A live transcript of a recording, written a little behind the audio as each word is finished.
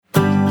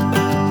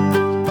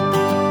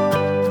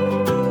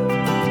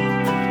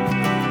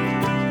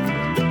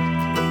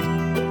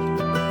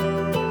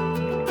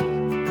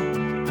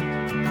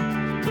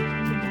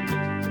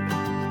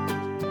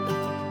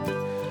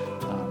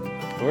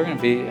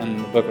to be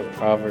in the book of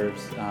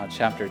Proverbs,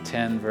 chapter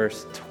 10,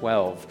 verse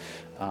 12.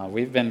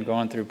 We've been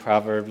going through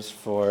Proverbs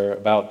for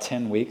about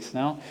 10 weeks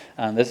now.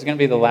 This is going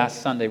to be the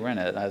last Sunday we're in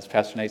it. As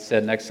Pastor Nate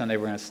said, next Sunday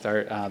we're going to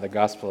start the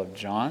Gospel of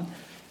John,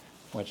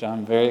 which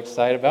I'm very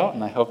excited about,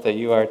 and I hope that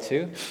you are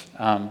too.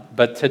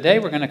 But today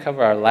we're going to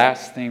cover our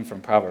last theme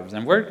from Proverbs.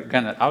 And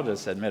I'll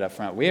just admit up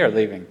front, we are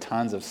leaving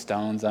tons of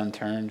stones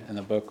unturned in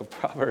the book of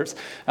Proverbs.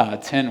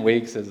 10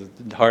 weeks is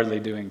hardly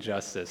doing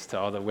justice to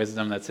all the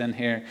wisdom that's in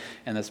here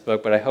in this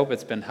book. But I hope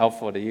it's been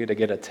helpful to you to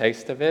get a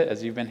taste of it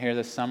as you've been here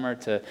this summer,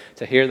 to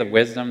hear the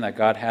wisdom that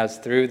God has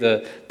through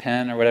the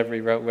pen or whatever he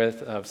wrote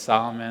with of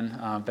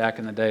Solomon back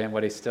in the day, and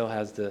what he still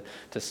has to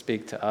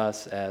speak to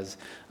us as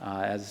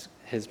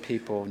his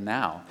people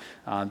now.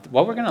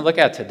 What we're going to look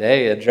at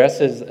today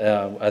addresses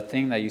a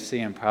theme that you see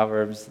in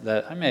Proverbs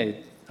that I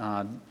may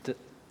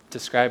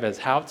describe as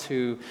how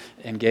to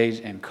engage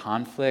in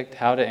conflict,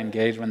 how to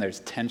engage when there's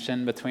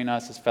tension between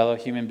us as fellow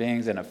human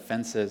beings and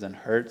offenses and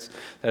hurts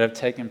that have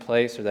taken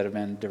place or that have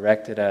been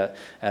directed at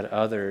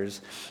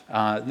others.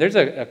 There's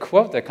a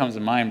quote that comes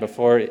to mind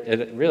before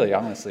it really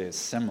honestly is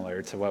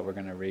similar to what we're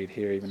going to read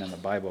here even in the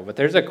Bible. But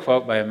there's a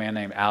quote by a man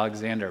named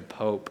Alexander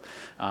Pope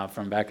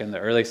from back in the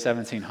early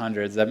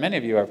 1700s that many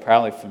of you are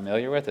probably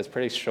familiar with. It's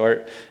pretty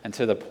short and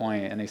to the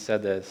point, and he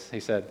said this. He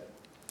said,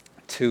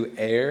 "To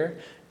err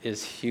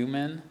is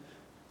human,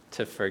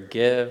 to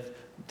forgive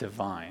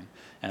divine."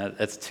 And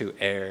it's to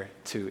err,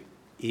 to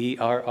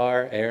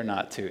E-R-R, err,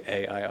 not to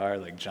A-I-R,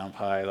 like jump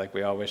high, like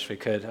we all wish we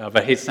could.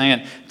 But he's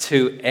saying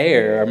to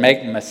err or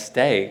make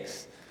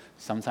mistakes,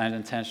 sometimes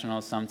intentional,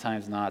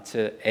 sometimes not.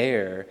 To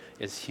err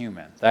is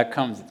human. That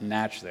comes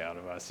naturally out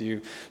of us.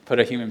 You put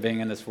a human being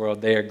in this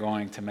world, they are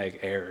going to make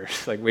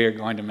errors. Like we are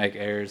going to make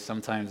errors.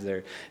 Sometimes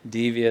they're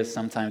devious,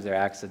 sometimes they're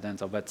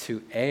accidental. But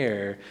to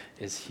err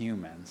is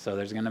human. So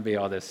there's going to be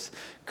all this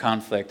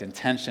conflict and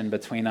tension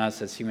between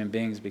us as human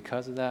beings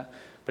because of that.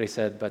 But he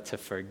said, but to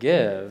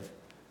forgive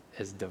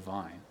is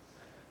divine.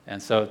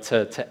 And so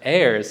to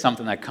err is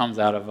something that comes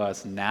out of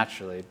us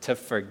naturally. To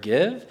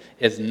forgive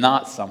is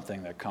not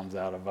something that comes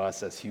out of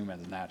us as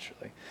humans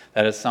naturally.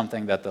 That is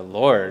something that the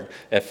Lord,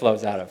 it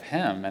flows out of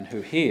him and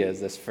who he is,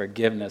 this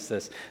forgiveness,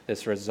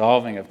 this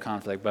resolving of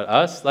conflict. But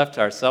us, left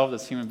to ourselves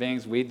as human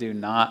beings, we do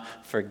not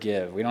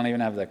forgive. We don't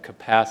even have the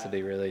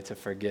capacity really to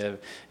forgive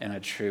in a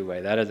true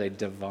way. That is a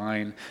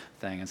divine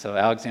thing. And so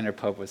Alexander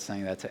Pope was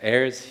saying that to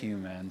err is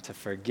human, to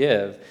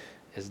forgive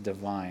is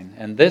divine.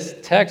 And this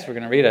text we're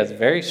going to read is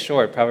very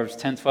short, Proverbs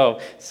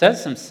 10:12,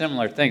 says some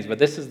similar things, but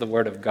this is the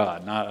word of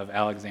God, not of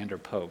Alexander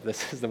Pope.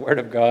 This is the word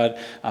of God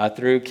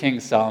through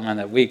King Solomon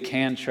that we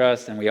can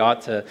trust, and we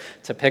ought to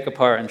pick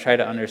apart and try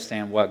to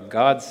understand what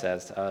God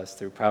says to us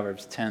through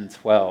Proverbs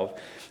 10:12.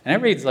 And it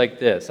reads like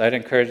this. I'd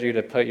encourage you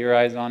to put your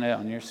eyes on it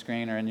on your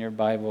screen or in your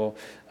Bible.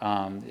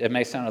 It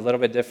may sound a little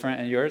bit different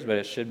in yours, but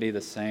it should be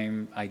the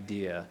same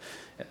idea.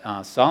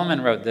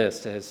 Solomon wrote this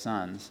to his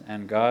sons,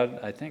 and God,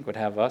 I think, would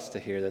have us to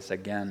hear this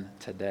again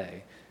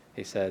today.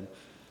 He said,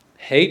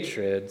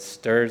 "Hatred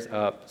stirs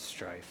up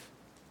strife,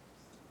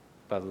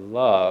 but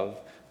love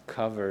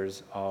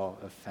covers all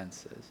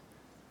offenses."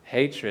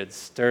 Hatred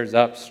stirs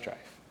up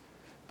strife,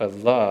 but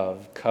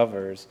love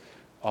covers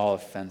all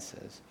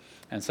offenses.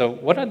 And so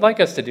what I'd like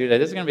us to do today,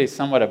 this is going to be a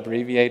somewhat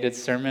abbreviated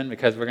sermon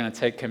because we're going to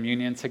take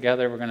communion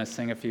together. We're going to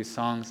sing a few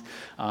songs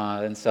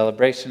in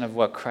celebration of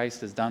what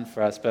Christ has done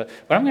for us. But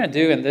what I'm going to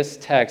do in this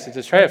text is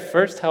to try to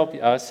first help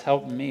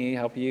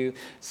you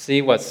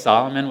see what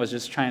Solomon was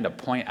just trying to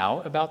point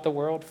out about the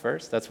world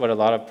first. That's what a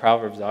lot of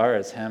Proverbs are,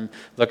 is him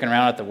looking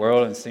around at the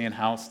world and seeing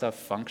how stuff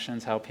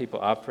functions, how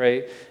people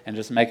operate, and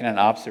just making an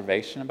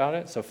observation about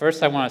it. So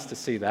first I want us to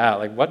see that.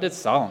 Like, what did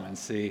Solomon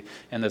see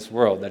in this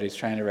world that he's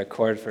trying to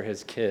record for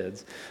his kids?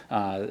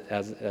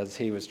 As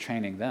he was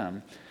training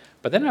them.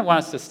 But then I want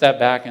us to step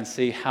back and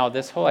see how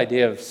this whole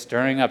idea of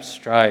stirring up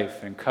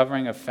strife and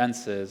covering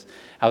offenses,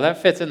 how that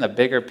fits in the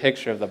bigger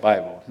picture of the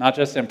Bible. Not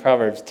just in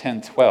Proverbs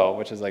 10:12,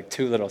 which is like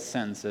two little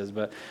sentences,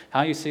 but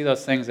how you see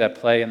those things at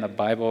play in the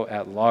Bible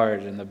at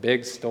large, in the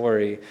big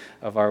story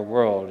of our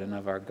world and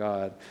of our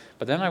God.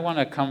 But then I want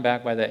to come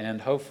back by the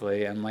end,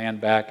 hopefully, and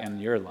land back in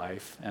your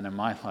life and in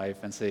my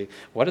life and see,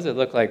 what does it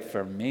look like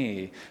for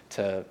me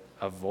to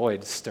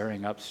avoid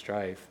stirring up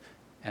strife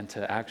and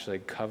to actually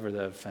cover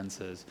the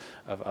offenses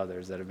of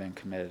others that have been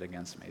committed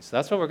against me. So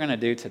that's what we're going to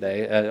do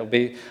today. It'll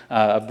be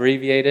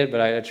abbreviated, but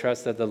I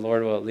trust that the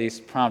Lord will at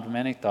least prompt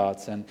many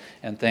thoughts and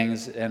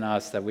things in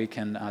us that we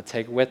can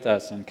take with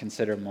us and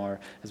consider more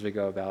as we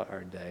go about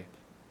our day.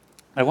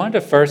 I wanted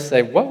to first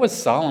say, what was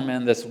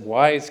Solomon, this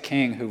wise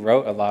king who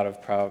wrote a lot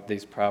of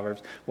these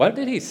Proverbs, what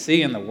did he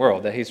see in the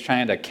world that he's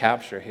trying to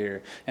capture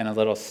here in a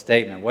little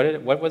statement?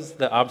 What was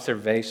the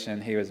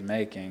observation he was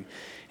making?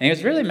 And he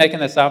was really making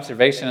this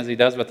observation, as he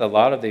does with a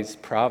lot of these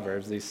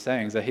Proverbs, these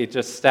sayings, that he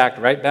just stacked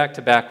right back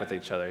to back with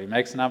each other. He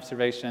makes an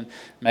observation,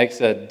 makes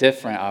a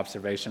different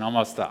observation,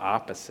 almost the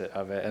opposite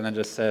of it, and then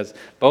just says,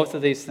 both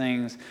of these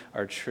things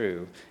are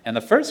true. And the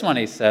first one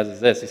he says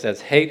is this. He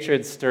says,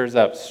 hatred stirs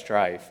up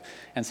strife.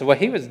 And so what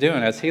he was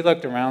doing as he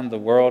looked around the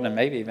world and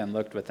maybe even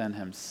looked within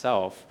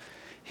himself,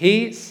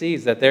 He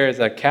sees that there is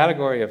a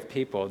category of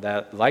people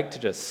that like to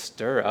just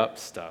stir up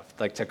stuff,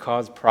 like to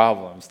cause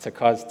problems, to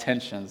cause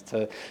tensions,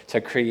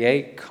 to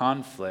create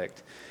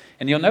conflict.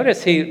 And you'll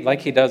notice he,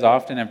 like he does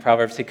often in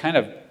Proverbs, he kind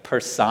of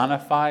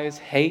personifies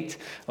hate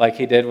like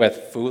he did with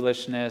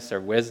foolishness or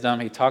wisdom.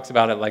 He talks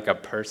about it like a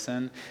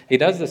person. He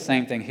does the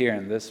same thing here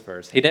in this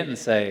verse. He didn't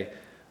say,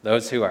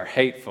 those who are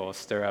hateful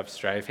stir up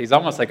strife. He's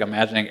almost like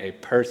imagining a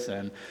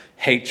person,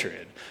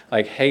 hatred,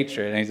 like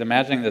hatred. And he's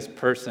imagining this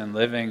person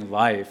living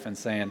life and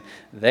saying,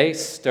 they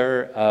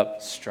stir up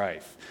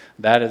strife.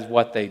 That is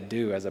what they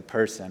do as a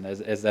person,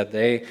 is that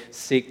they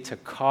seek to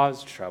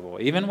cause trouble.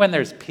 Even when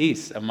there's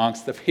peace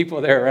amongst the people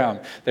they're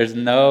around, there's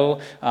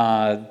no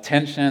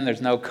tension,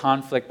 there's no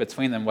conflict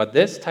between them. What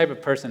this type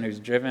of person who's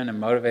driven and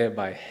motivated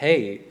by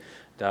hate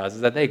does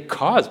is that they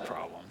cause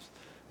problems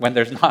when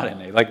there's not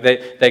any. Like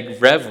they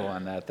revel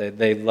in that.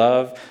 They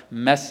love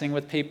messing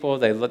with people.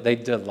 They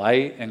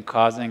delight in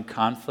causing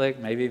conflict,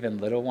 maybe even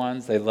little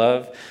ones. They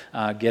love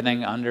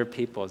getting under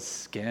people's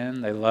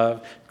skin. They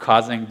love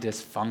causing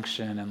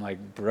dysfunction and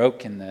like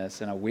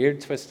brokenness in a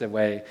weird, twisted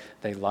way.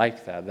 They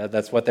like that.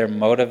 That's what they're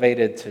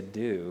motivated to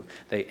do.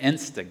 They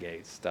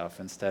instigate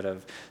stuff instead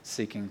of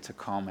seeking to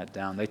calm it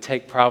down. They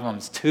take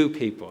problems to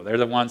people. They're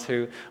the ones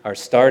who are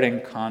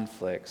starting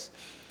conflicts.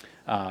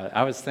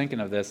 I was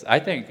thinking of this. I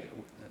think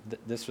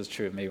this was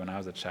true of me when I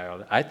was a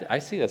child. I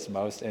see this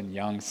most in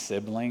young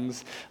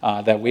siblings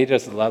that we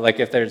just love. Like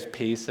if there's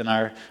peace in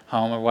our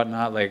home or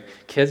whatnot, like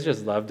kids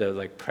just love to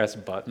like press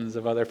buttons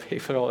of other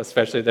people,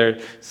 especially their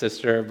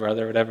sister or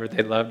brother or whatever.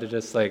 They love to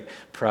just like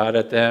prod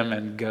at them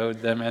and goad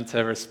them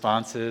into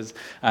responses.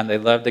 And they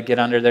love to get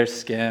under their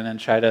skin and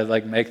try to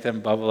like make them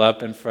bubble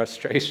up in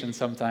frustration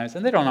sometimes.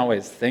 And they don't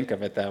always think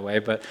of it that way,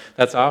 but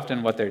that's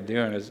often what they're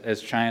doing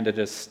is trying to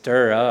just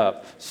stir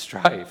up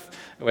strife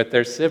with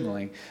their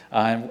sibling.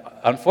 And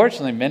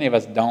unfortunately, many of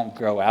us don't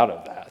grow out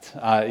of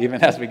that.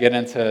 Even as we get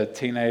into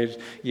teenage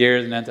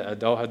years and into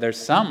adulthood, there's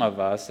some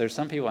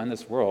people in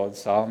this world,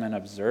 Solomon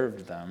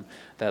observed them,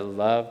 that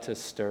love to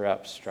stir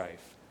up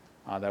strife.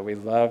 That we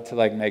love to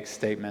like make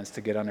statements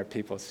to get under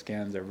people's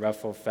skins or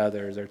ruffle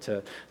feathers or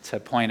to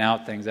point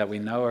out things that we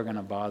know are going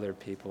to bother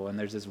people. And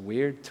there's this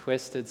weird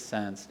twisted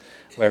sense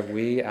where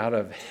we, out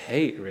of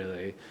hate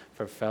really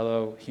for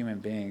fellow human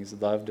beings,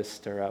 love to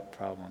stir up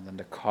problems and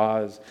to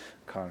cause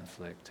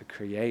conflict, to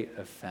create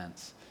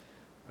offense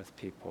with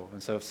people.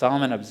 And so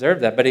Solomon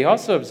observed that, but he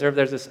also observed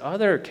there's this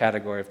other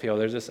category of people.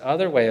 There's this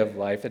other way of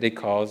life that he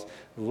calls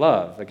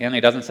love. Again,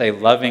 he doesn't say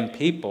loving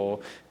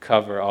people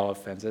cover all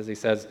offenses. He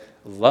says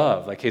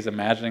love, like he's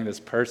imagining this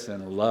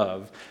person,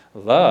 love.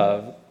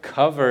 Love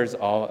covers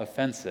all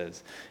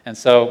offenses. And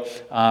so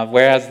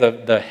whereas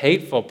the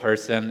hateful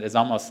person is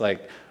almost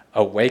like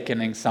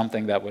awakening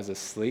something that was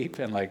asleep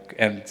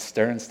and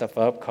stirring stuff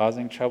up,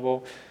 causing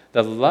trouble,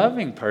 the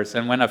loving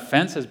person, when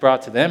offense is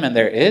brought to them and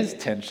there is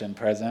tension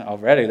present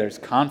already, there's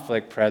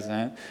conflict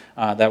present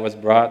that was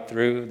brought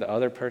through the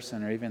other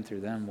person or even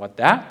through them, what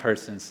that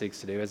person seeks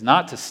to do is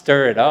not to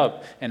stir it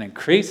up and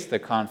increase the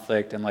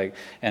conflict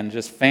and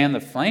just fan the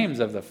flames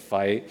of the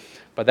fight,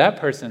 but that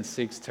person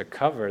seeks to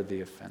cover the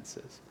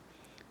offenses.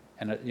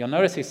 And you'll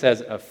notice he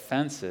says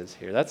offenses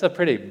here. That's a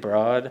pretty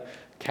broad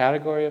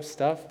category of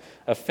stuff.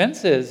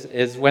 Offenses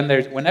is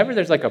whenever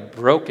there's like a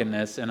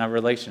brokenness in a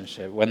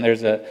relationship, when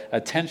there's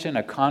a tension,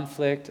 a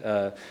conflict,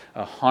 a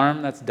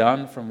harm that's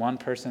done from one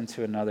person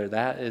to another,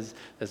 that is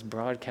this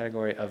broad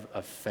category of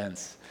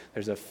offense.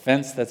 There's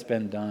offense that's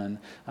been done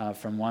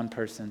from one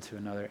person to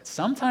another.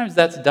 Sometimes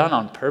that's done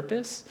on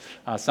purpose.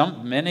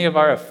 Many of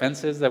our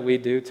offenses that we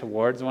do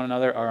towards one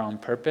another are on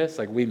purpose.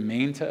 Like we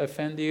mean to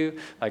offend you.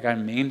 Like I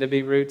mean to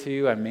be rude to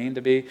you. I mean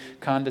to be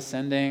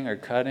condescending or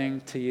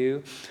cutting to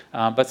you.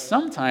 But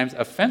sometimes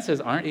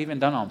offenses aren't even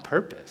done on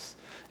purpose.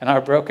 In our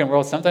broken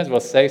world, sometimes we'll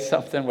say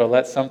something, we'll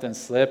let something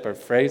slip or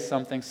phrase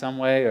something some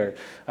way, or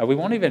we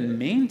won't even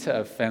mean to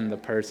offend the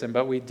person,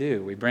 but we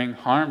do. We bring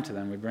harm to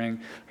them. We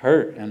bring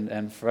hurt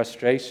and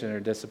frustration or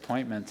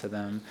disappointment to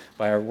them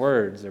by our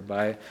words or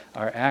by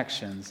our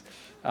actions.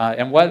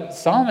 And what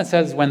Solomon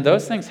says, when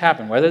those things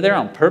happen, whether they're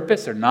on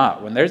purpose or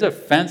not, when there's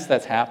offense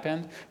that's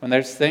happened, when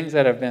there's things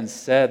that have been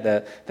said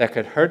that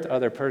could hurt the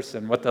other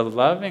person, what the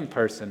loving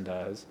person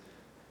does,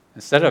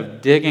 instead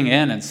of digging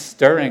in and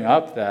stirring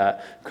up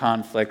that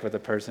conflict with the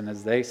person,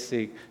 is they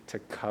seek to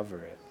cover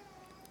it.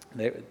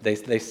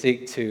 They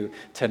seek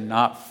to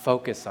not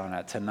focus on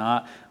it, to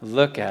not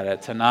look at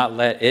it, to not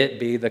let it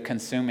be the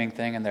consuming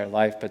thing in their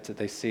life, but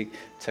they seek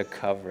to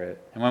cover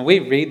it. And when we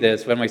read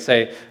this, when we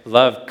say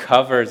love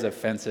covers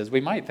offenses,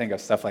 we might think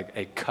of stuff like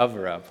a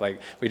cover-up,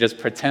 like we just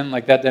pretend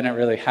like that didn't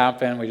really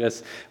happen.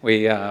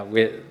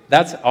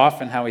 That's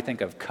often how we think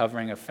of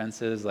covering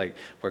offenses, like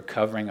we're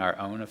covering our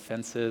own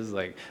offenses.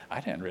 Like I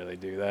didn't really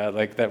do that.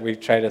 Like that we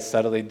try to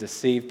subtly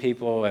deceive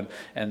people,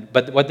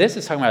 but what this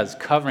is talking about is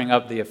covering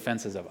up the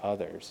offenses of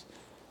others.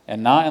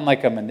 And not in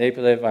like a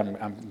manipulative,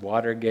 I'm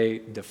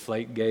Watergate,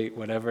 Deflategate,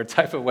 whatever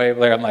type of way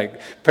where I'm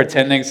like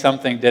pretending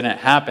something didn't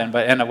happen,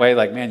 but in a way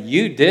like, man,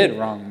 you did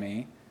wrong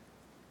me,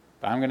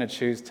 but I'm going to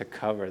choose to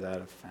cover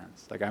that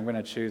offense. Like I'm going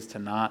to choose to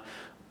not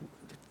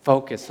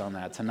focus on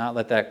that, to not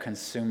let that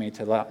consume me,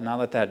 to not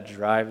let that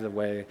drive the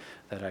way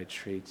that I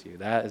treat you.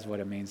 That is what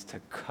it means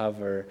to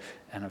cover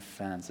an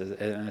offense.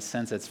 In a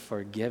sense, it's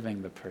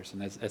forgiving the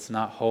person. It's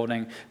not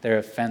holding their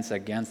offense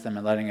against them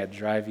and letting it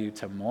drive you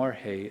to more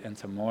hate and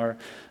to more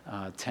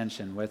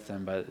tension with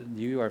them, but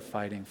you are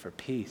fighting for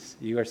peace.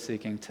 You are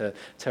seeking to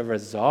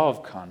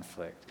resolve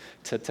conflict,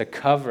 to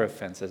cover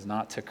offenses,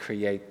 not to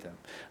create them.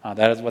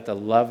 That is what the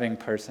loving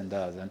person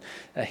does. And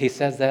he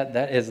says that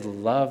is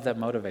love that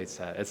motivates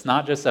that. It's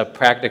not just a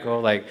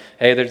practical, like,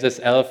 hey, there's this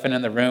elephant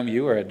in the room,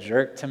 you were a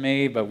jerk to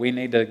me, but we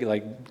need to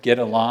get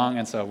along,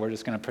 and so we're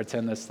just going to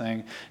pretend this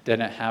thing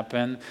didn't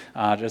happen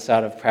just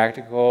out of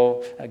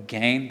practical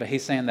gain. But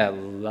he's saying that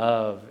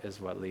love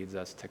is what leads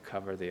us to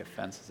cover the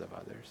offenses of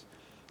others.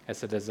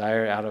 It's a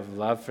desire out of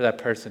love for that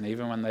person,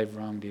 even when they've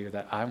wronged you,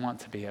 that I want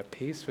to be at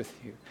peace with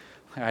you.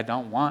 I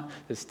don't want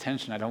this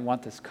tension. I don't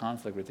want this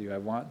conflict with you. I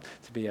want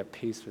to be at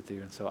peace with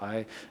you. And so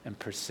I am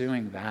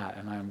pursuing that,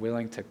 and I'm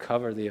willing to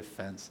cover the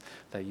offense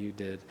that you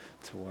did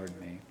toward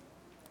me.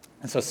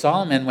 And so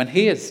Solomon, when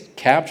he is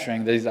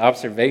capturing these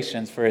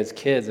observations for his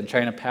kids and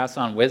trying to pass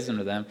on wisdom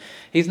to them,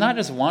 he's not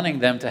just wanting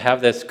them to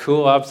have this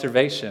cool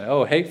observation,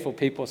 oh, hateful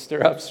people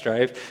stir up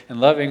strife and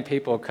loving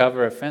people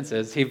cover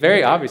offenses. He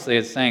very obviously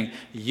is saying,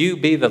 you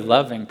be the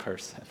loving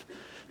person.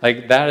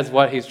 Like, that is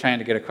what he's trying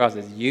to get across,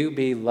 is you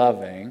be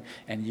loving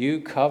and you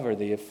cover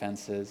the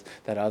offenses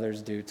that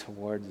others do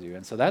towards you.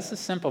 And so that's the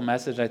simple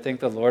message I think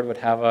the Lord would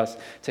have us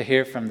to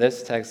hear from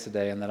this text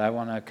today, and that I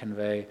want to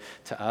convey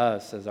to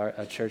us as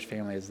a church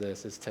family is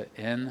this, is to,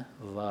 in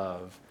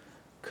love,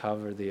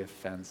 cover the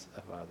offense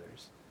of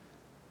others.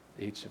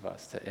 Each of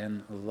us, to,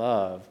 in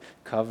love,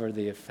 cover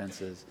the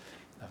offenses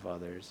of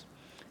others.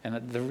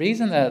 And the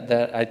reason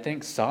that I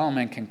think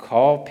Solomon can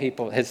call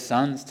people, his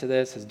sons to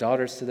this, his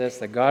daughters to this,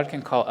 that God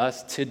can call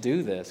us to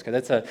do this,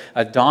 because it's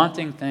a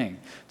daunting thing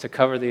to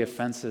cover the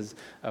offenses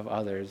of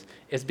others,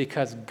 is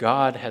because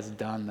God has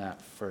done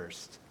that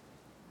first.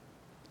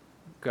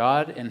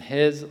 God, in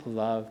his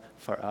love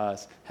for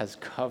us, has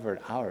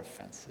covered our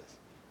offenses.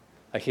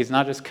 Like, he's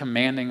not just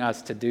commanding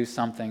us to do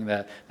something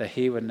that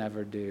he would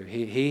never do.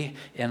 He,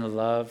 in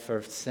love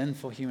for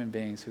sinful human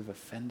beings who've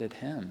offended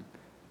him,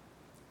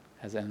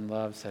 has in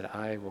love said,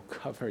 I will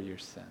cover your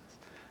sins.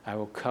 I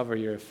will cover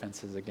your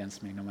offenses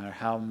against me, no matter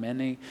how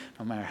many,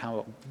 no matter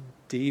how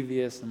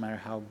devious, no matter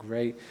how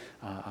great,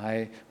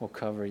 I will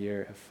cover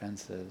your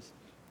offenses.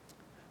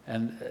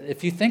 And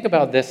if you think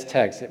about this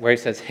text where he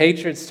says,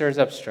 hatred stirs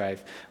up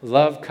strife,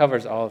 love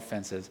covers all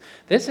offenses,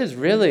 this is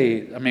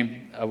really,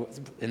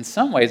 in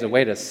some ways, a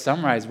way to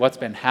summarize what's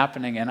been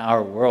happening in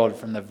our world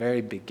from the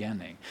very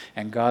beginning,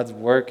 and God's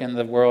work in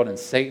the world and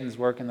Satan's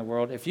work in the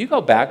world. If you go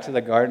back to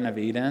the Garden of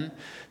Eden,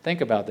 think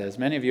about this.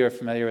 Many of you are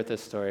familiar with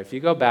this story. If you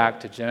go back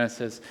to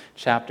Genesis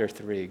chapter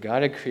 3,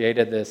 God had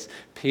created this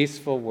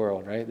peaceful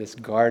world, right? This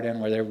garden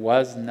where there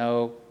was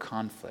no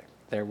conflict.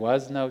 There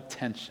was no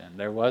tension.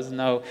 There was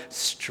no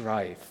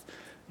strife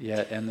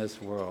yet in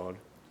this world.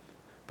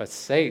 But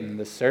Satan,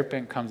 the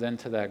serpent, comes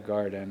into that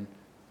garden,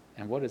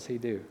 and what does he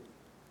do?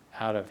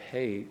 Out of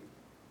hate,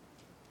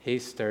 he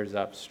stirs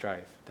up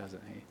strife,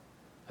 doesn't he?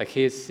 Like,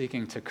 he is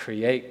seeking to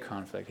create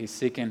conflict. He's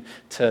seeking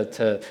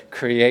to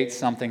create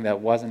something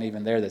that wasn't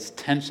even there, this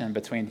tension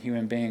between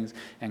human beings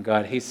and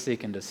God. He's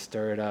seeking to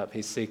stir it up.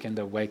 He's seeking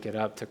to wake it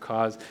up, to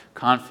cause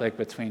conflict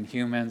between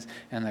humans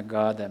and the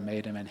God that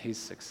made him, and he's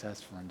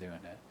successful in doing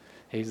it.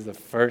 He's the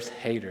first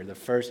hater, the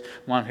first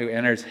one who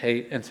enters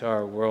hate into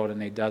our world,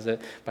 and he does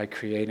it by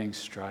creating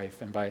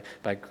strife and by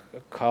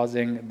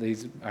causing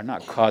these, or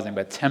not causing,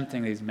 but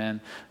tempting these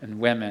men and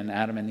women,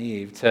 Adam and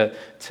Eve,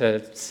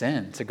 to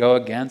sin, to go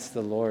against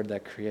the Lord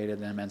that created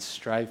them, and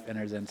strife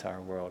enters into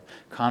our world.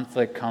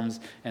 Conflict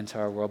comes into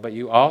our world. But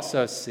you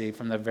also see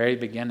from the very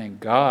beginning,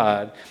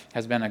 God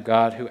has been a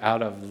God who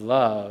out of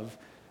love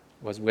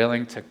was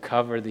willing to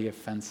cover the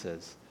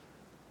offenses.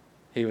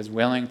 He was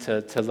willing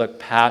to look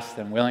past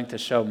them, willing to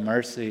show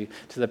mercy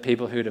to the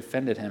people who'd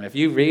offended him. If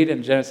you read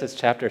in Genesis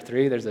chapter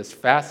 3, there's this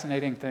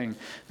fascinating thing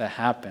that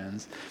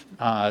happens,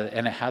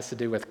 and it has to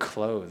do with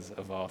clothes,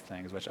 of all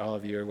things, which all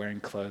of you are wearing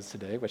clothes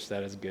today, which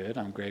that is good.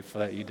 I'm grateful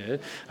that you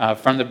did.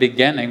 From the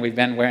beginning, we've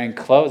been wearing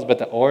clothes, but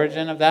the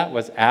origin of that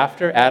was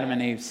after Adam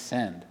and Eve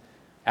sinned.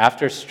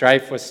 After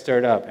strife was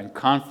stirred up and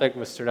conflict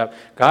was stirred up,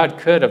 God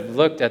could have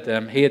looked at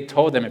them. He had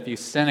told them, if you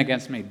sin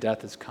against me,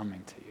 death is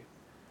coming to you.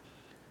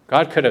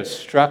 God could have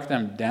struck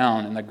them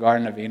down in the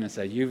Garden of Eden and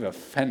said, you've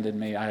offended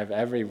me. I have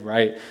every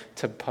right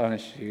to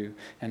punish you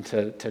and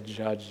to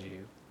judge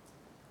you.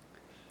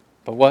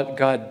 But what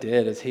God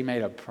did is he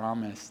made a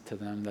promise to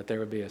them that there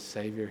would be a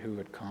Savior who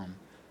would come,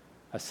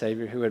 a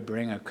Savior who would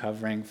bring a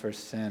covering for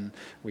sin,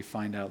 we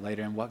find out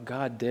later. And what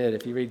God did,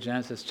 if you read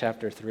Genesis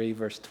chapter 3,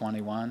 verse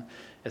 21,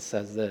 it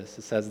says this.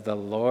 It says, the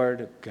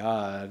Lord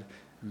God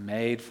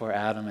made for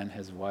Adam and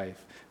his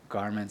wife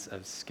garments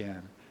of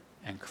skin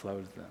and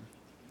clothed them.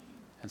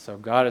 And so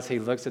God, as he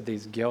looks at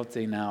these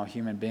guilty now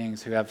human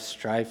beings who have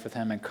strife with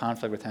him and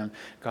conflict with him,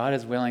 God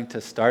is willing to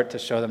start to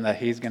show them that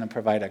he's going to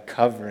provide a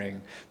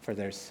covering for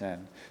their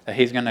sin, that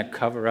he's going to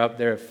cover up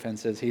their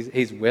offenses.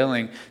 He's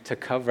willing to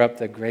cover up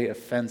the great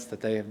offense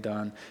that they have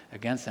done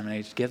against him.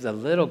 And he gives a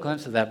little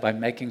glimpse of that by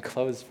making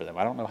clothes for them.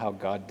 I don't know how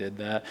God did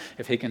that.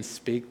 If he can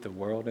speak the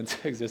world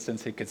into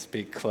existence, he could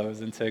speak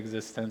clothes into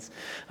existence.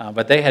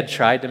 But they had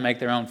tried to make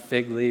their own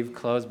fig leaf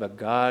clothes, but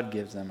God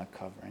gives them a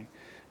covering.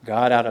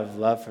 God, out of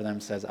love for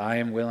them, says, I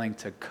am willing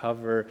to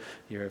cover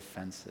your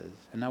offenses.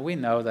 And now we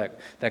know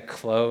that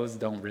clothes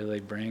don't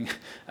really bring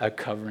a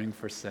covering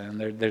for sin.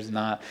 There's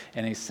not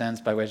any sense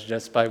by which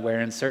just by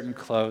wearing certain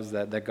clothes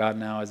that God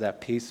now is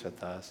at peace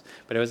with us.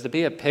 But it was to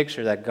be a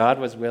picture that God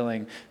was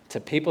willing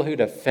to people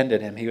who'd offended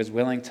him. He was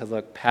willing to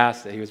look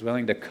past it. He was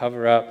willing to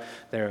cover up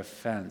their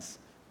offense.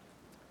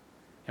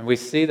 And we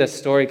see the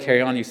story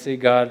carry on. You see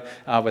God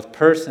with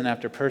person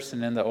after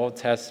person in the Old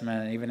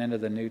Testament and even into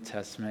the New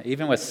Testament.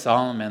 Even with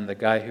Solomon, the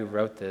guy who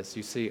wrote this,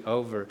 you see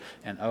over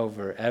and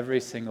over every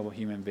single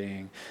human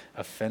being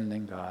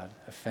offending God,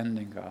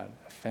 offending God,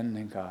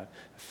 offending God,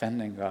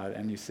 offending God.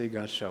 And you see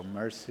God show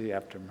mercy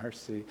after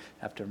mercy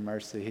after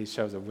mercy. He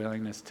shows a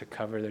willingness to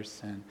cover their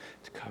sin,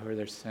 to cover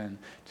their sin,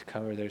 to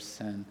cover their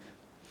sin.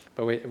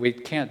 But we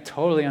can't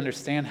totally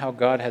understand how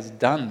God has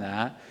done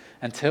that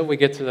until we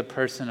get to the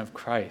person of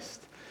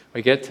Christ.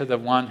 We get to the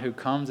one who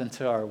comes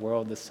into our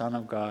world, the Son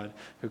of God,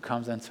 who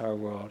comes into our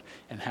world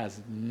and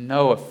has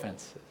no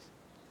offenses.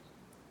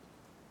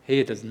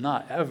 He does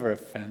not ever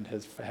offend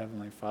his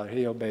heavenly Father.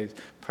 He obeys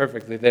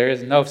perfectly. There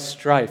is no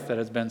strife that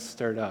has been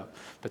stirred up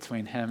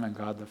between him and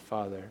God the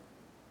Father.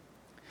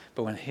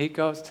 But when he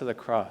goes to the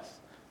cross,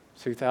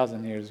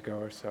 2,000 years ago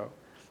or so,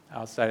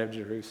 outside of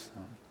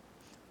Jerusalem,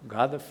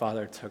 God the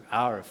Father took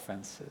our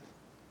offenses,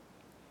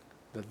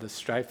 the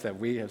strife that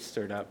we have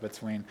stirred up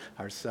between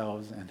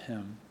ourselves and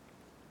him.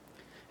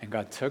 And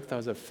God took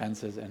those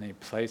offenses and he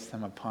placed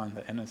them upon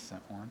the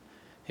innocent one.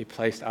 He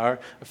placed our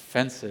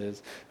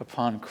offenses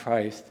upon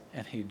Christ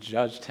and he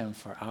judged him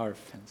for our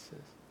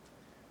offenses.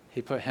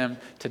 He put him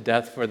to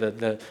death for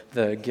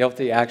the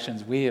guilty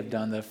actions we have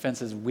done, the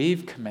offenses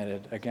we've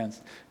committed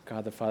against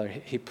God the Father.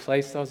 He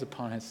placed those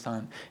upon his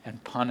Son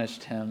and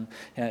punished him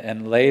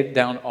and laid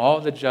down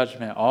all the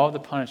judgment, all the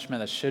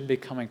punishment that should be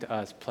coming to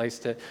us,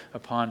 placed it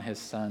upon his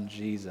Son,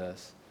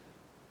 Jesus.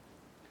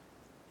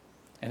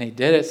 And he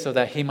did it so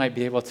that he might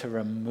be able to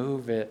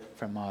remove it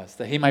from us,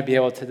 that he might be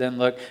able to then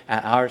look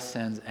at our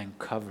sins and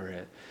cover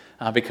it.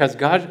 Because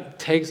God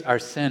takes our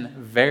sin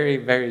very,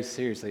 very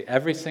seriously.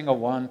 Every single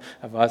one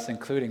of us,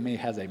 including me,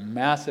 has a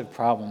massive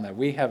problem that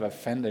we have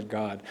offended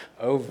God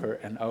over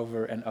and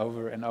over and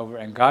over and over.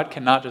 And God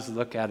cannot just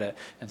look at it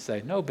and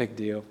say, no big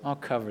deal, I'll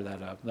cover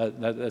that up.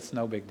 That's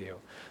no big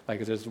deal.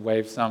 Like just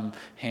wave some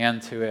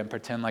hand to it and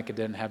pretend like it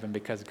didn't happen,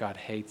 because God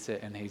hates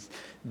it and he's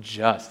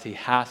just. He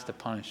has to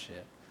punish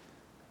it.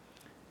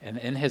 And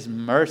in his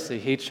mercy,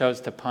 he chose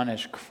to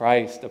punish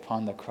Christ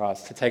upon the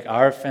cross, to take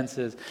our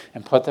offenses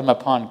and put them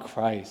upon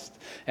Christ,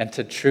 and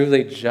to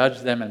truly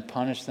judge them and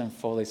punish them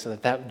fully, so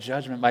that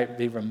judgment might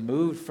be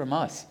removed from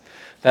us.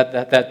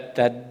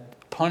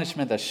 That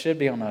punishment that should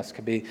be on us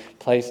could be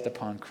placed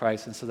upon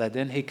Christ, and so that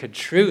then he could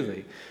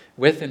truly,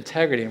 with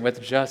integrity and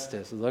with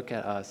justice, look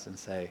at us and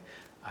say,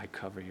 I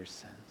cover your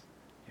sins.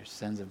 Your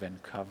sins have been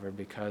covered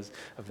because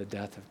of the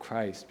death of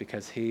Christ,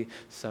 because he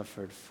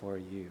suffered for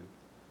you.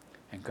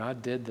 And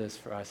God did this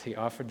for us. He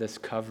offered this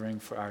covering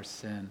for our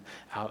sin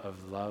out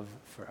of love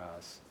for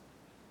us.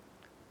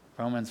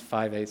 Romans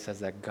 5:8 says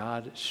that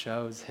God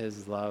shows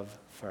his love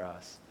for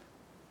us.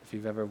 If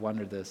you've ever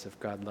wondered this, if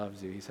God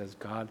loves you, he says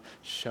God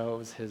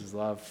shows his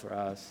love for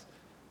us.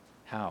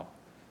 How?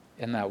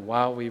 In that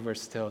while we were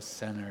still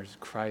sinners,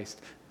 Christ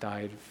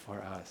died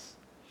for us.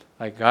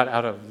 Like God,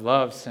 out of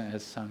love, sent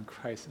his Son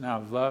Christ. And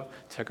out of love,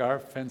 took our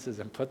offenses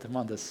and put them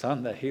on the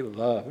Son that he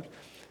loved,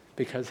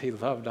 because he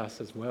loved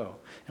us as well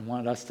and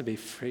wanted us to be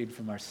freed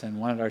from our sin,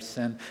 wanted our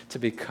sin to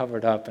be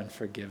covered up and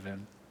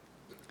forgiven.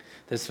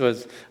 This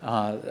was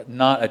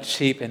not a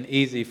cheap and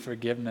easy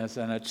forgiveness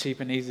and a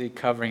cheap and easy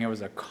covering. It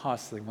was a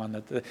costly one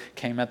that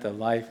came at the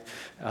life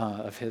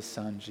of his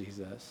Son,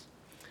 Jesus.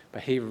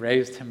 But he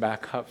raised him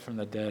back up from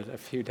the dead a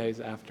few days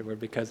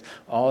afterward, because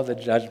all the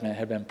judgment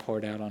had been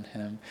poured out on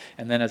him.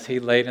 And then as he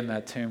laid in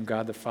that tomb,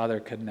 God the Father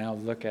could now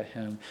look at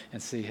him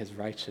and see his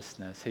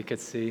righteousness. He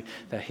could see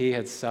that he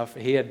had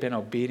suffered. He had been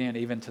obedient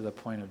even to the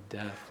point of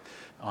death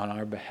on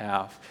our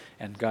behalf.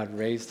 And God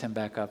raised him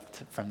back up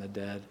from the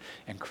dead.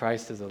 And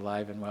Christ is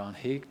alive and well. And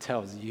he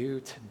tells you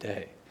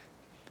today,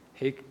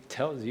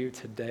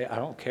 I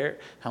don't care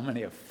how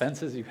many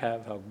offenses you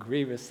have, how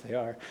grievous they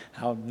are,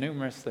 how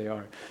numerous they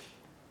are,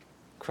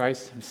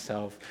 Christ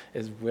himself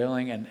is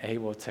willing and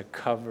able to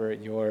cover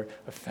your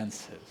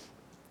offenses,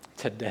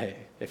 today.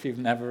 If you've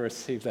never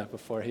received that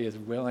before, he is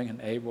willing and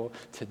able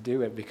to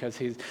do it because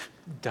he's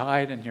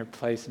died in your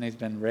place and he's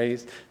been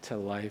raised to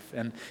life.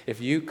 And if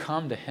you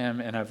come to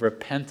him in a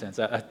repentance,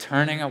 a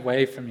turning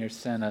away from your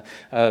sin,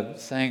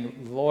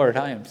 saying, Lord,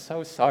 I am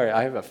so sorry.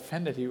 I have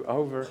offended you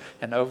over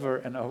and over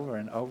and over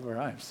and over.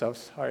 I am so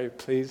sorry.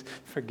 Please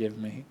forgive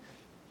me.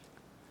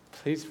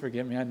 Please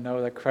forgive me. I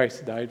know that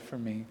Christ died for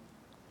me.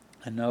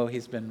 I know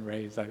he's been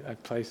raised. I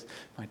place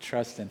my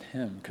trust in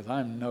him because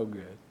I'm no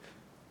good.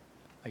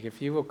 Like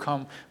if you will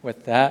come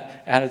with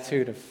that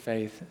attitude of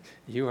faith,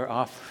 you are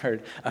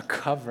offered a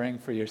covering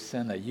for your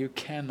sin that you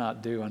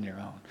cannot do on your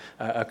own.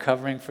 A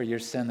covering for your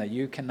sin that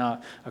you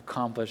cannot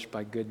accomplish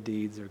by good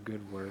deeds or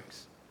good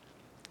works.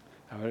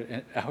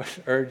 I would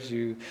urge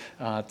you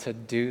to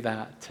do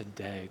that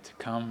today, to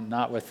come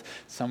not with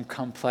some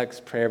complex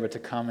prayer, but to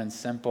come in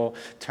simple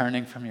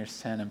turning from your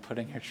sin and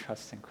putting your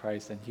trust in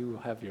Christ, and you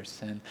will have your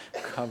sin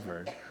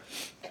covered.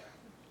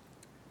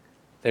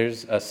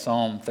 There's a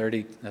Psalm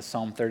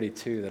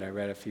 32 that I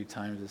read a few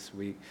times this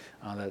week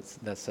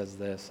that says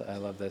this. I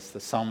love this.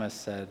 The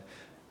psalmist said,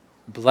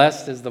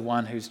 "Blessed is the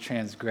one whose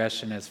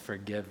transgression is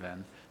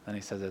forgiven." Then he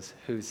says this,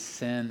 "whose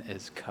sin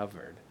is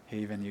covered." He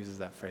even uses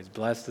that phrase.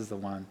 Blessed is the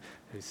one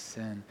whose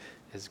sin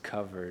is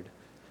covered.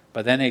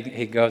 But then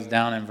he goes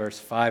down in verse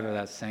 5 of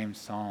that same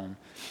psalm.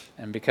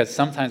 And because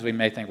sometimes we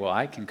may think, well,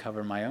 I can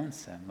cover my own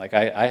sin. Like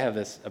I have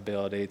this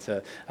ability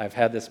I've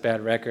had this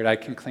bad record, I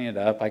can clean it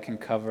up, I can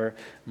cover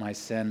my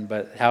sin.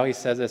 But how he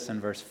says this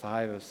in verse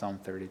 5 of Psalm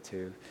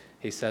 32,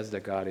 he says to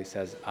God, he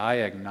says, I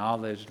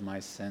acknowledged my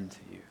sin to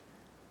you.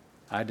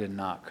 I did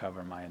not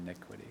cover my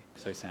iniquity.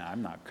 So he's saying,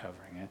 I'm not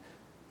covering it.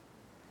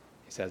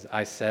 He says,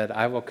 I said,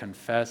 I will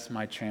confess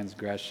my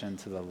transgression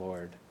to the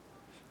Lord,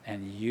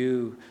 and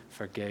you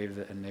forgave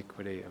the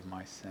iniquity of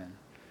my sin.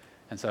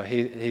 And so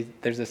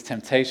there's this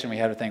temptation we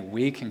have to think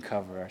we can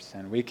cover our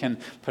sin. We can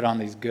put on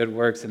these good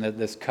works and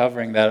this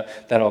covering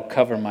that'll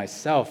cover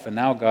myself, and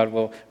now God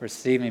will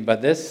receive me.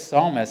 But this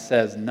psalmist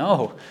says,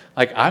 no,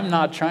 like I'm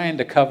not trying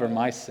to cover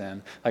my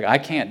sin. Like I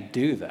can't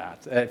do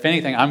that. If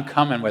anything, I'm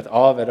coming with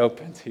all of it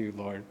open to you,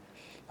 Lord.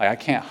 Like I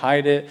can't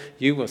hide it.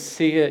 You will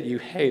see it. You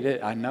hate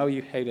it. I know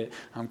you hate it.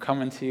 I'm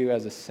coming to you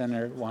as a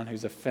sinner, one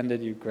who's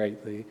offended you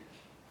greatly.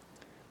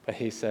 But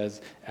he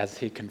says, as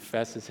he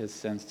confesses his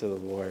sins to the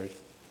Lord,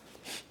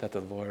 that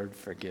the Lord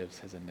forgives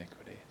his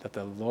iniquity, that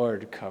the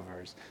Lord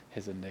covers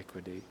his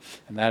iniquity.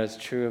 And that is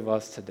true of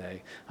us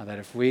today, that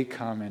if we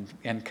come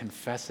in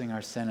confessing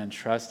our sin and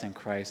trust in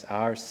Christ,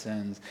 our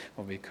sins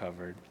will be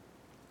covered.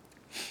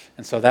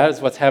 And so that is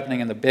what's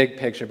happening in the big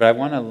picture. But I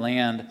want to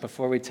land,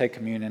 before we take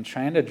communion,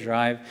 trying to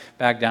drive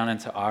back down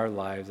into our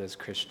lives as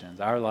Christians,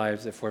 our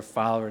lives if we're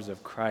followers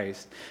of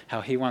Christ,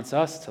 how he wants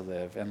us to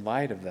live in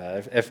light of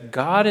that. If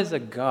God is a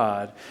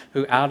God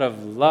who out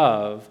of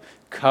love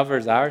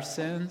covers our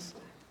sins,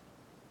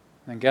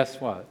 then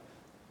guess what?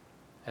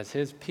 As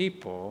his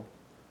people,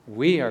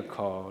 we are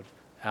called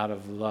out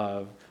of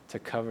love to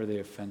cover the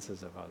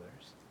offenses of others.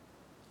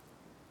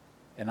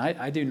 And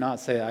I do not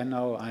say, I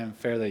know I am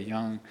fairly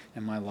young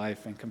in my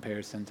life in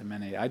comparison to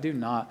many. I do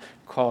not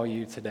call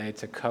you today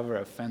to cover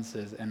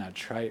offenses in a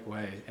trite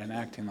way, and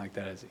acting like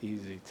that is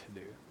easy to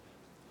do.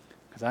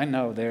 Because I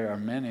know there are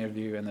many of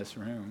you in this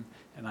room,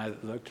 and I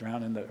looked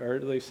around in the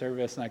early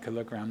service, and I could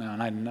look around now,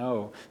 and I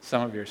know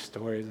some of your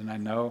stories, and I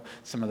know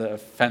some of the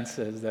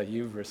offenses that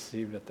you've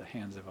received at the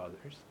hands of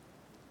others.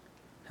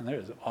 And there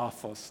is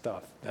awful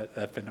stuff that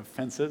have been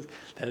offenses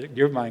that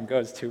your mind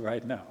goes to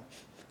right now.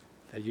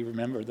 That you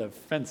remember the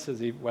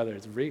offenses, whether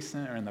it's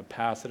recent or in the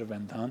past, that have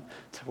been done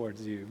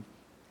towards you.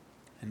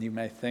 And you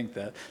may think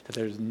that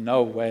there's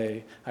no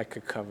way I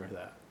could cover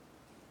that.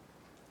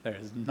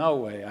 There's no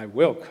way I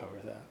will cover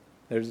that.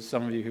 There's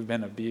some of you who've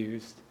been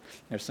abused.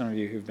 There's some of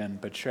you who've been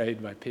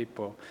betrayed by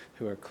people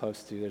who are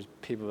close to you. There's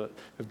people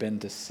who've been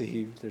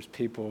deceived. There's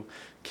people,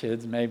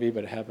 kids maybe,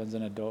 but it happens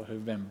in adult,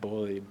 who've been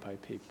bullied by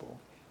people.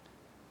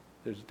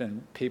 There's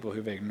been people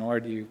who've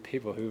ignored you,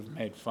 people who've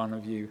made fun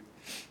of you,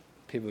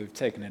 people who've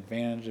taken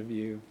advantage of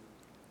you,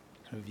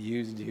 who've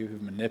used you,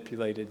 who've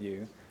manipulated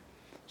you.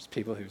 There's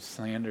people who've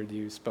slandered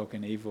you,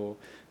 spoken evil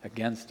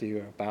against you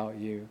or about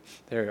you.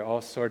 There are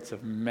all sorts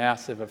of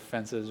massive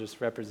offenses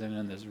just represented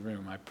in this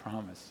room, I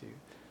promise you.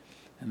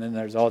 And then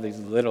there's all these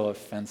little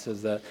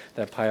offenses that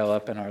pile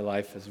up in our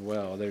life as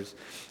well. There's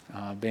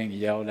being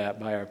yelled at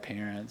by our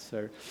parents,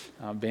 or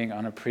being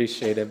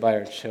unappreciated by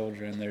our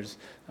children. There's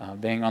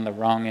being on the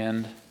wrong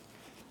end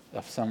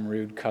of some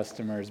rude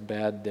customer's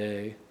bad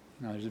day.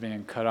 There's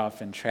being cut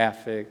off in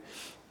traffic.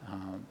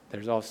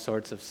 There's all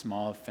sorts of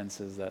small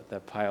offenses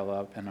that pile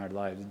up in our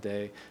lives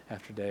day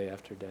after day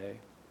after day.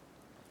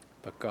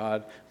 But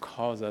God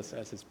calls us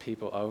as his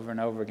people over and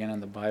over again in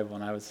the Bible,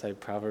 and I would say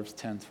Proverbs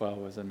 10:12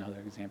 was another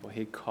example.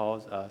 He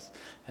calls us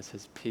as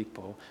his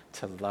people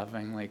to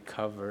lovingly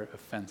cover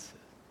offenses.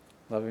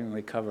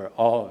 Lovingly cover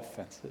all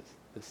offenses,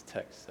 this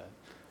text said.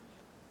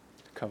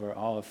 To cover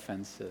all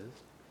offenses.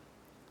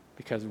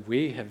 Because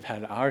we have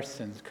had our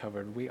sins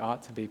covered, we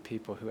ought to be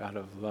people who out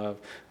of love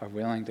are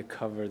willing to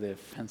cover the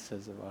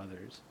offenses of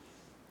others.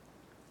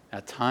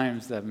 At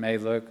times that may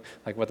look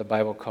like what the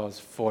Bible calls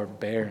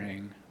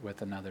forbearing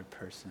with another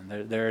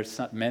person. There are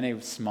many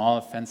small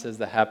offenses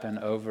that happen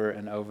over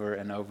and over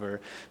and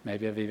over.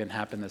 Maybe have even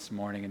happened this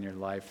morning in your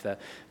life that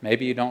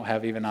maybe you don't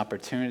have even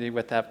opportunity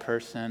with that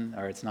person,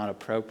 or it's not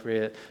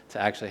appropriate to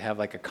actually have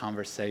like a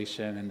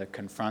conversation and to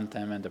confront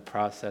them and to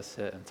process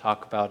it and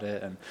talk about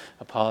it and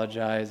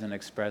apologize and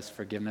express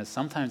forgiveness.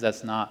 Sometimes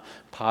that's not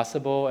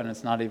possible and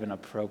it's not even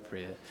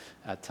appropriate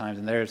at times.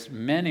 And there's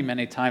many,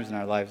 many times in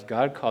our lives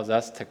God calls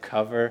us to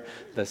cover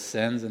the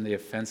sins and the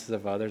offenses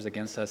of others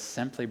against us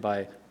simply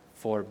by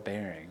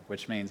forbearing,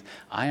 which means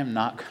I am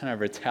not going to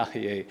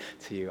retaliate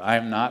to you. I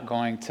am not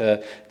going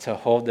to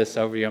hold this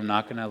over you. I'm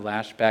not going to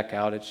lash back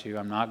out at you.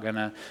 I'm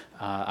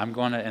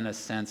going to, in a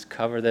sense,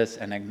 cover this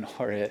and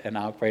ignore it and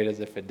operate as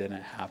if it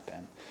didn't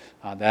happen.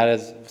 That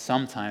is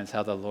sometimes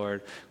how the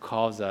Lord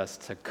calls us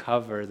to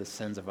cover the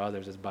sins of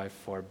others, is by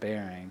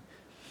forbearing.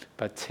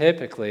 But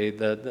typically,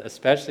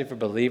 especially for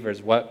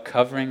believers, what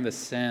covering the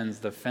sins,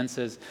 the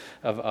offenses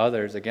of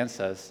others against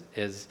us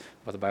is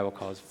what the Bible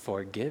calls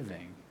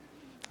forgiving.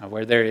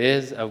 Where there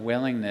is a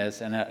willingness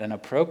and an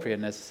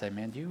appropriateness to say,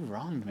 man, you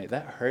wronged me.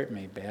 That hurt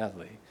me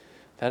badly.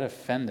 That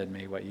offended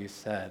me, what you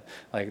said.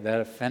 Like, that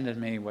offended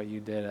me, what you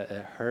did.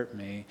 It hurt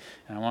me.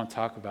 And I want to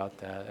talk about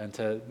that. And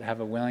to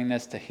have a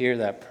willingness to hear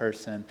that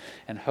person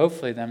and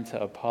hopefully them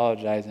to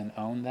apologize and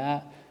own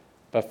that.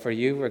 But for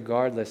you,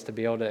 regardless, to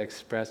be able to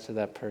express to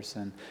that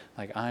person,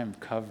 like, I am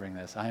covering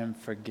this. I am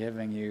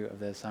forgiving you of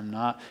this. I'm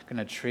not going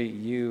to treat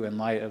you in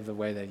light of the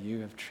way that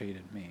you have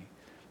treated me.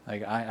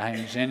 Like, I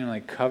am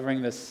genuinely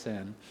covering this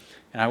sin.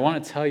 And I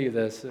want to tell you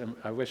this, and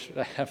I wish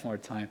I had more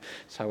time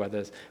to talk about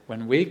this.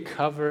 When we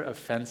cover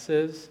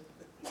offenses,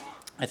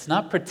 it's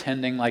not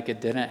pretending like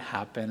it didn't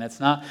happen. It's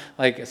not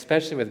like,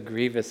 especially with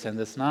grievous sins,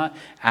 it's not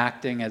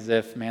acting as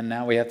if, man,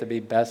 now we have to be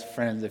best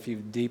friends if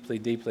you've deeply,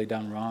 deeply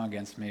done wrong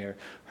against me or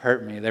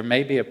hurt me. There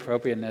may be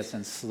appropriateness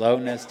and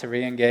slowness to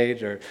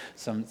re-engage or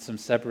some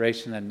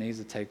separation that needs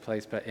to take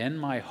place. But in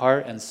my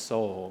heart and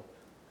soul,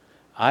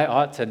 I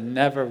ought to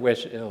never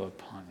wish ill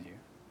upon you.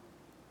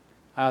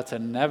 I ought to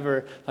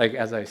never, like,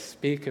 as I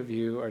speak of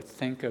you or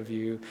think of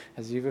you,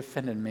 as you've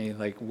offended me,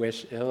 like,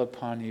 wish ill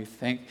upon you,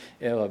 think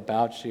ill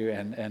about you,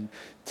 and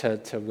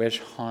to wish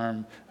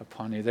harm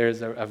upon you.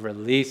 There's a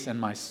release in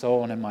my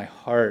soul and in my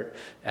heart,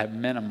 at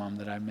minimum,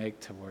 that I make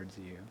towards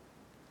you.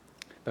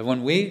 But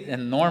when we,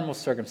 in normal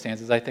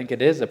circumstances, I think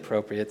it is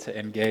appropriate to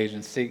engage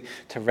and seek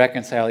to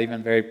reconcile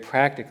even very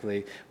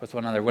practically with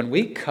one another. When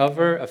we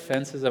cover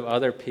offenses of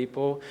other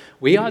people,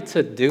 we ought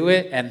to do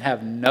it and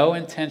have no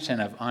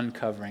intention of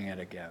uncovering it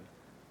again.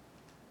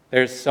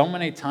 There's so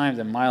many times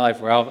in my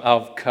life where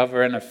I'll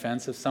cover an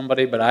offense of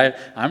somebody, but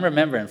I'm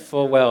remembering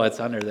full well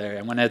it's under there.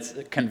 And when it's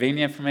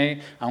convenient for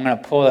me, I'm going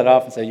to pull it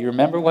off and say, you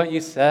remember what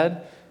you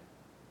said?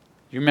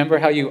 You remember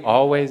how you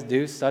always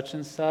do such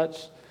and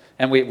such?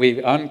 And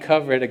we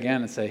uncover it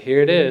again and say,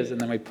 here it is, and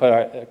then we put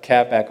our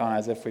cap back on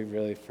as if we've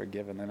really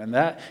forgiven them. And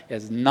that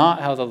is not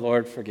how the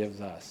Lord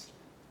forgives us.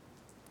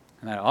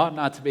 And that ought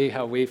not to be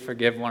how we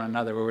forgive one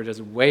another, where we're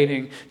just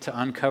waiting to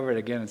uncover it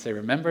again and say,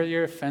 remember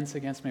your offense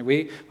against me?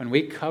 When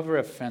we cover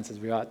offenses,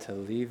 we ought to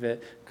leave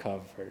it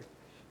covered.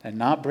 And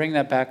not bring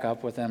that back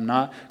up with them,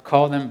 not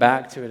call them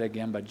back to it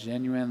again, but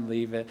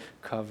genuinely leave it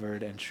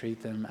covered and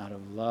treat them out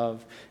of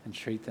love and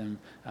treat them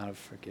out of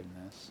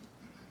forgiveness.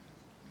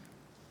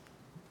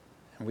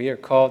 We are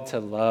called to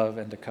love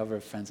and to cover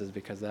offenses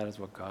because that is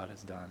what God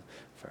has done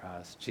for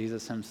us.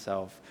 Jesus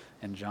himself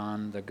in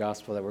John, the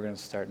gospel that we're going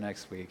to start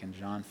next week, in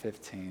John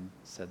 15,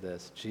 said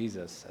this.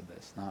 Jesus said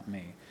this, not me.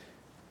 He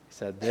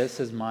said, this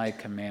is my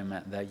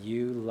commandment, that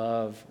you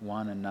love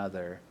one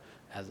another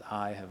as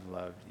I have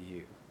loved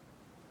you. He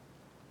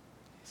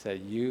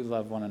said, you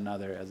love one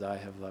another as I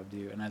have loved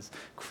you. And as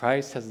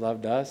Christ has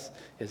loved us,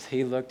 is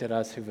he looked at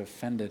us who've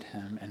offended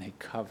him and he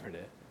covered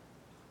it.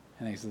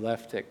 And he's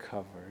left it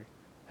covered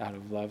out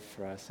of love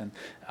for us. And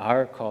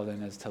our call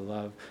then is to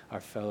love our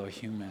fellow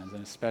humans,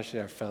 and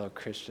especially our fellow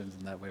Christians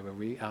in that way, where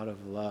we, out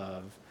of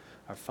love,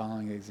 are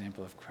following the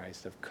example of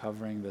Christ, of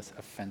covering the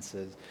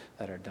offenses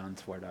that are done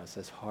toward us,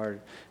 as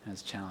hard and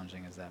as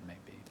challenging as that may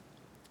be.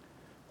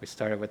 We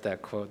started with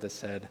that quote that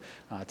said,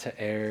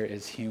 to err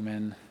is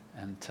human,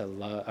 and to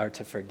love, or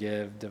to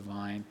forgive,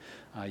 divine.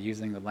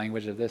 Using the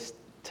language of this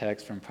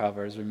text from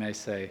Proverbs, we may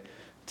say,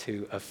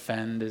 to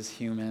offend is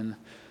human,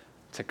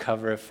 to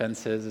cover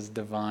offenses is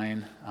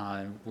divine.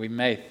 We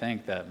may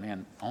think that,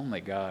 man,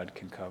 only God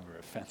can cover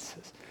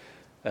offenses.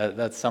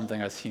 That's something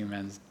us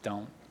humans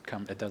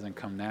it doesn't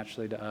come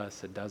naturally to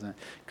us. It doesn't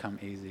come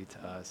easy to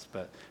us.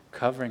 But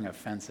covering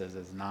offenses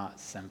is not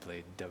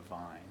simply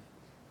divine.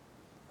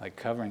 Like,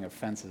 covering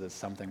offenses is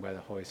something by the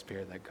Holy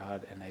Spirit that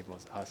God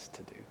enables us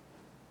to do.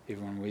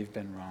 Even when we've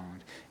been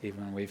wronged, even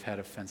when we've had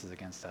offenses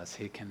against us,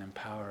 he can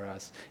empower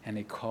us and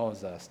he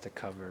calls us to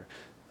cover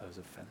those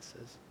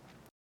offenses.